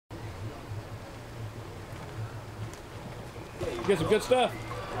Get some good stuff.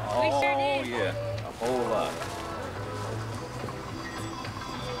 Oh, yeah, a whole lot.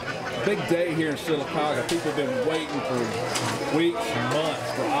 Big day here in Sylacauga. People have been waiting for weeks and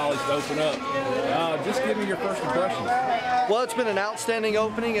months for Ollie's to open up. Just give me your first impression. Well, it's been an outstanding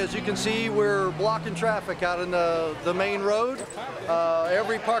opening. As you can see, we're blocking traffic out in the main road.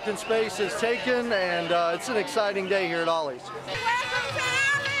 Every parking space is taken, and it's an exciting day here at Ollie's. Welcome to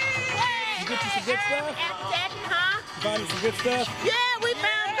Ollie! You get you some good stuff? Huh? Find you some good stuff? Yeah, we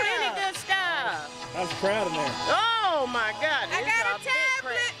found plenty good stuff. How's the crowd in there? Oh my God! I got a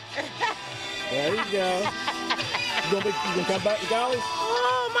tablet. There you go. You gonna come back to Ollie's?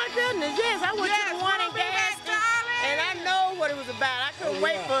 Oh my goodness! Yes, I went to the one in Gaston, and I know what it was about. I couldn't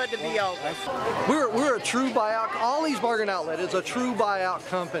wait for it to be open. We're a true buyout. Ollie's Bargain Outlet is a true buyout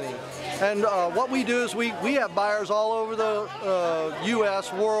company, and what we do is we have buyers all over the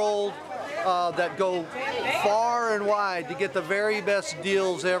U.S., world, that go far and wide to get the very best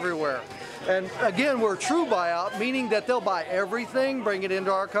deals everywhere. And again, we're a true buyout, meaning that they'll buy everything, bring it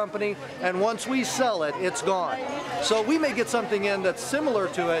into our company, and once we sell it, it's gone. So we may get something in that's similar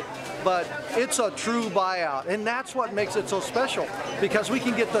to it, but it's a true buyout, and that's what makes it so special, because we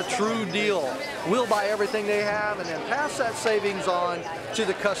can get the true deal. We'll buy everything they have and then pass that savings on to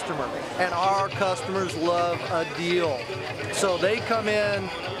the customer, and our customers love a deal. So they come in,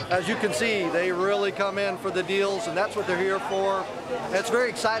 as you can see, they really come in for the deals, and that's what they're here for. And it's very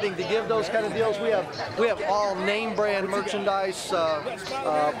exciting to give those kind of deals. We have all name brand merchandise,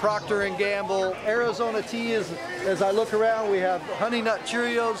 Procter & Gamble, Arizona tea. As I look around, we have Honey Nut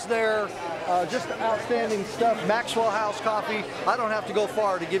Cheerios there, just outstanding stuff. Maxwell House coffee. I don't have to go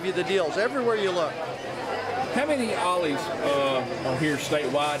far to give you the deals. Everywhere you look. How many Ollie's are here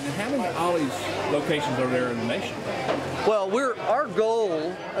statewide, and how many Ollie's locations are there in the nation? Well, our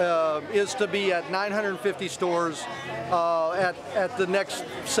goal is to be at 950 stores at the next,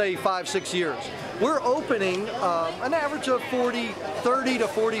 say, 5-6 years. We're opening an average of 30 to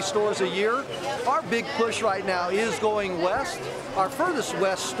 40 stores a year. Our big push right now is going west. Our furthest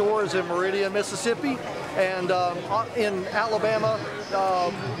west store is in Meridian, Mississippi, and in Alabama,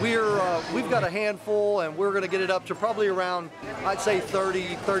 we've got a handful, and we're going to get it up to probably around, I'd say,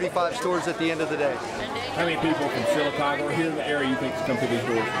 30, 35 stores at the end of the day. How many people from Sylacauga or here in the area you think come to these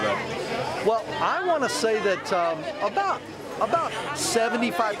doors today? Well, I want to say that about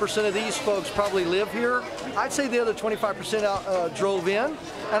 75% of these folks probably live here. I'd say the other 25% drove in,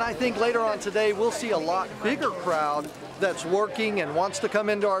 and I think later on today we'll see a lot bigger crowd that's working and wants to come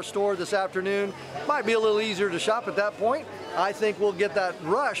into our store this afternoon. Might be a little easier to shop at that point. I think we'll get that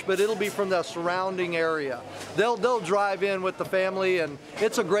rush, but it'll be from the surrounding area. They'll drive in with the family, and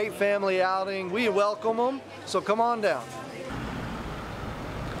it's a great family outing. We welcome them, so come on down.